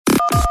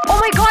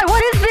my god,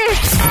 what is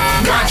this?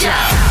 Gotcha!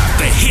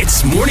 The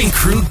Hits Morning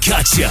Crew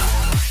Gotcha.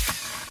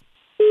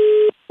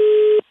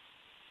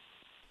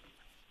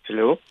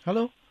 Hello?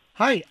 Hello.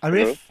 Hi,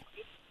 Arif.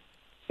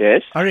 Hello?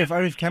 Yes?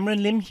 Arif,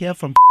 Cameron Lim here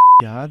from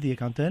the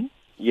accountant.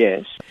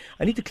 Yes.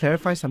 I need to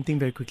clarify something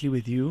very quickly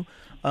with you.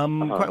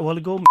 Quite a while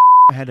ago,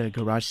 I had a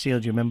garage sale,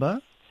 do you remember?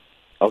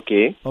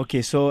 Okay.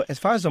 Okay, so as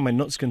far as on my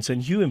notes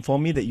concerned, you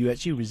informed me that you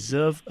actually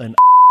reserved an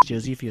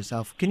jersey for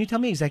yourself. Can you tell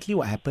me exactly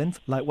what happened?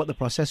 Like what the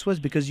process was?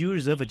 Because you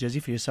reserved a jersey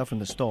for yourself from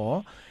the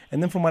store,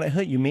 and then from what I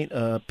heard, you made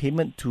a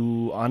payment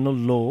to Arnold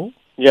Lowe.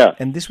 Yeah.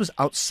 And this was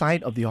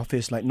outside of the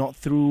office, like not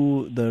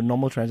through the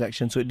normal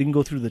transaction, so it didn't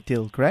go through the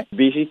till, correct?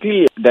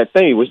 Basically, that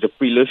time it was the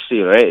pre-love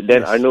sale, right?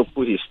 Then Yes. Arnold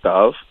put his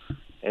stuff.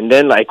 And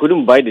then I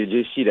couldn't buy the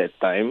jersey that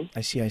time.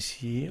 I see.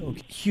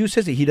 Okay. Hugh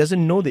says that he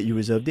doesn't know that you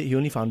reserved it. He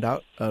only found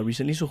out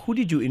recently. So who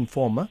did you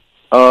inform?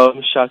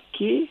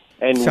 Shaki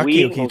and Shaki,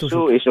 Wayne okay,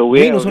 also is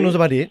aware. Wayne also of knows it.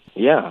 about it?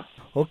 Yeah.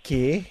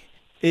 Okay.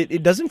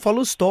 It doesn't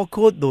follow store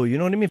code though, you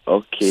know what I mean?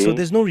 Okay. So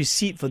there's no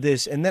receipt for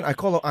this. And then I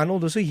call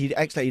Arnold also, he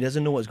acts like he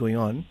doesn't know what's going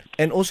on.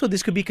 And also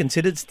this could be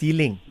considered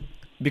stealing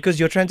because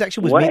your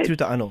transaction was made What? through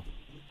to Arnold.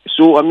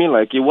 So, how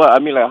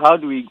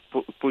do we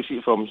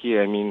proceed from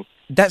here?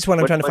 That's what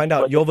I'm trying to find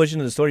out, what- your version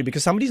of the story,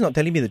 because somebody's not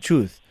telling me the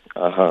truth.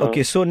 Uh-huh.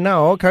 Okay, so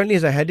now, currently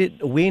as I had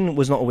it, Wayne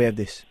was not aware of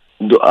this.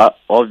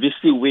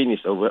 Obviously, Wayne is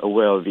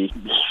aware of it.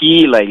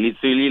 He,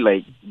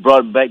 literally,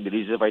 brought back the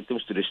reserve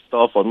items to the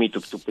store for me to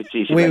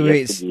purchase. Wait,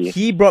 yesterday.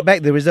 he brought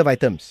back the reserve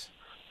items?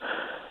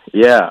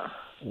 Yeah.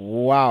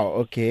 Wow,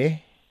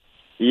 okay.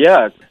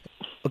 Yeah.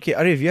 Okay,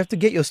 Arif, you have to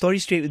get your story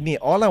straight with me.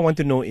 All I want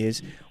to know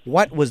is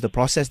what was the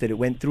process that it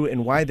went through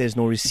and why there's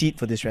no receipt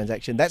for this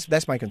transaction.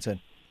 That's my concern.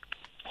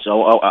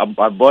 So I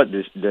bought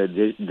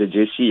the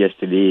jersey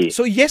yesterday.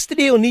 So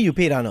yesterday only you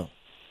paid Arnold.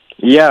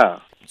 Yeah.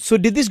 So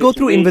did this go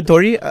through Yesterday.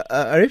 inventory,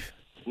 Arif?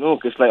 No,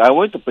 because I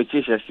wanted to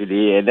purchase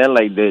yesterday, and then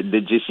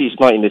the jersey is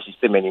not in the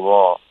system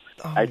anymore.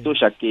 I told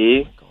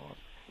Shaki,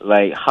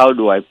 how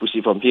do I push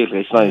it from here? 'Cause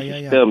it's not in the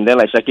system. Then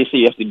Shaki said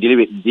you have to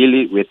deal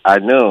it with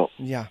Arnold.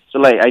 Yeah.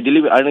 So I deal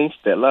it with Arnold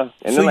instead lah.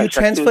 And So then, you Shaki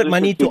transferred also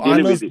money said to deal it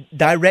Arnold's with it.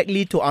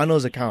 directly to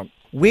Arnold's account.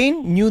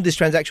 Wayne knew this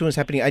transaction was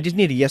happening. I just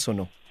need a yes or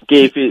no.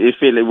 Okay, if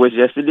it was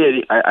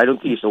yesterday, I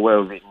don't think he's aware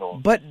of it. No.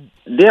 But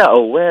They are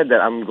aware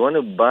that I'm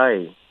gonna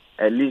buy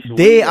at least.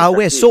 they one are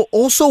aware. Shaki. So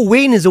also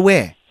Wayne is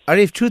aware.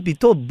 Arif, truth be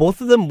told,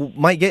 both of them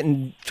might get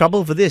in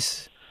trouble for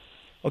this.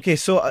 Okay,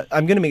 so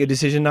I'm going to make a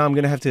decision now. I'm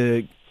going to have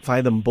to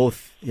fire them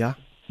both. Yeah?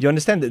 You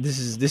understand that this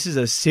is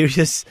a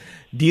serious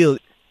deal.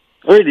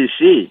 What did he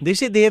say? They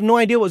said they have no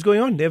idea what's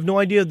going on. They have no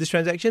idea of this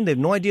transaction. They have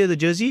no idea of the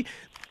jersey.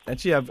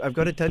 Actually, I've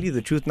got to tell you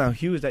the truth now.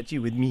 Hugh is actually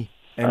with me,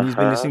 and he's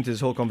been listening to this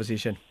whole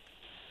conversation.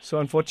 So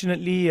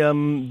unfortunately,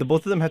 the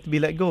both of them have to be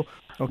let go.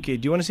 Okay,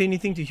 do you want to say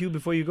anything to Hugh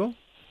before you go?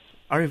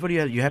 Arif, what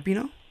are you happy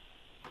now?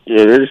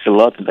 Yeah, there is a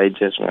lot to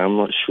digest, man. I'm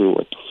not sure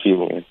what to feel,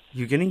 man.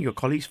 You're getting your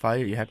colleagues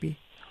fired, you happy?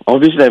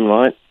 Obviously, I'm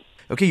not.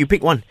 Okay, you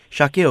pick one.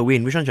 Shaki or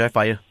Wayne, which one should I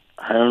fire?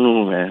 I don't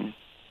know, man.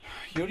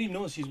 He already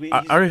knows he's waiting.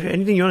 Arif,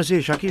 anything you want to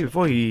say to Shaki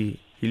before he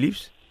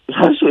leaves?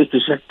 Last words to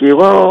Shaki.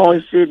 Wow, I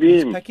said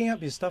He's him. packing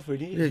up his stuff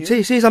already. Yeah,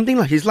 Hugh. say something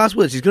like his last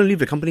words. He's going to leave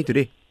the company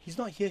today. He's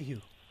not here,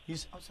 Hugh.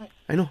 He's outside.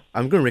 I know.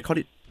 I'm going to record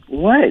it.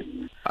 What?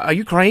 Are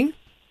you crying?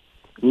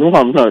 No,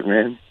 I'm not,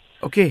 man.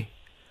 Okay.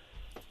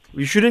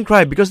 You shouldn't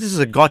cry because this is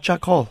a gotcha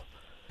call.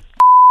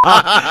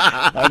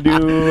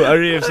 Aduh,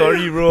 Arif,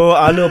 sorry bro.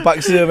 Arnold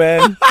paksa,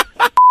 man.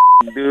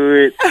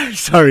 Dude.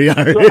 Sorry, So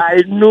Arif.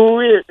 I know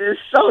it. It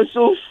sounds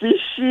so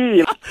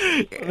fishy.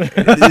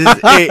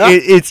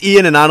 It's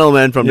Ian and Arnold,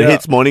 man, from the Yeah.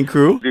 Hits Morning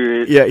Crew.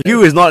 Dude. Yeah,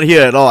 Hugh is not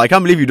here at all. I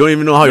can't believe you don't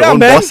even know how your Yeah, own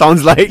man. boss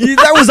sounds like.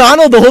 That was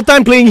Arnold the whole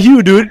time playing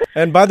Hugh, dude.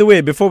 And by the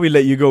way, before we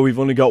let you go, we've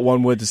only got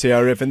one word to say,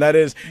 Arif, and that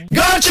is...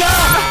 Gotcha!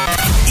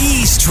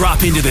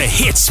 Eavesdrop into the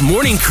Hits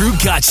Morning Crew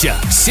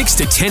Gotcha. 6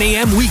 to 10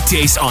 a.m.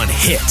 weekdays on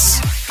Hits.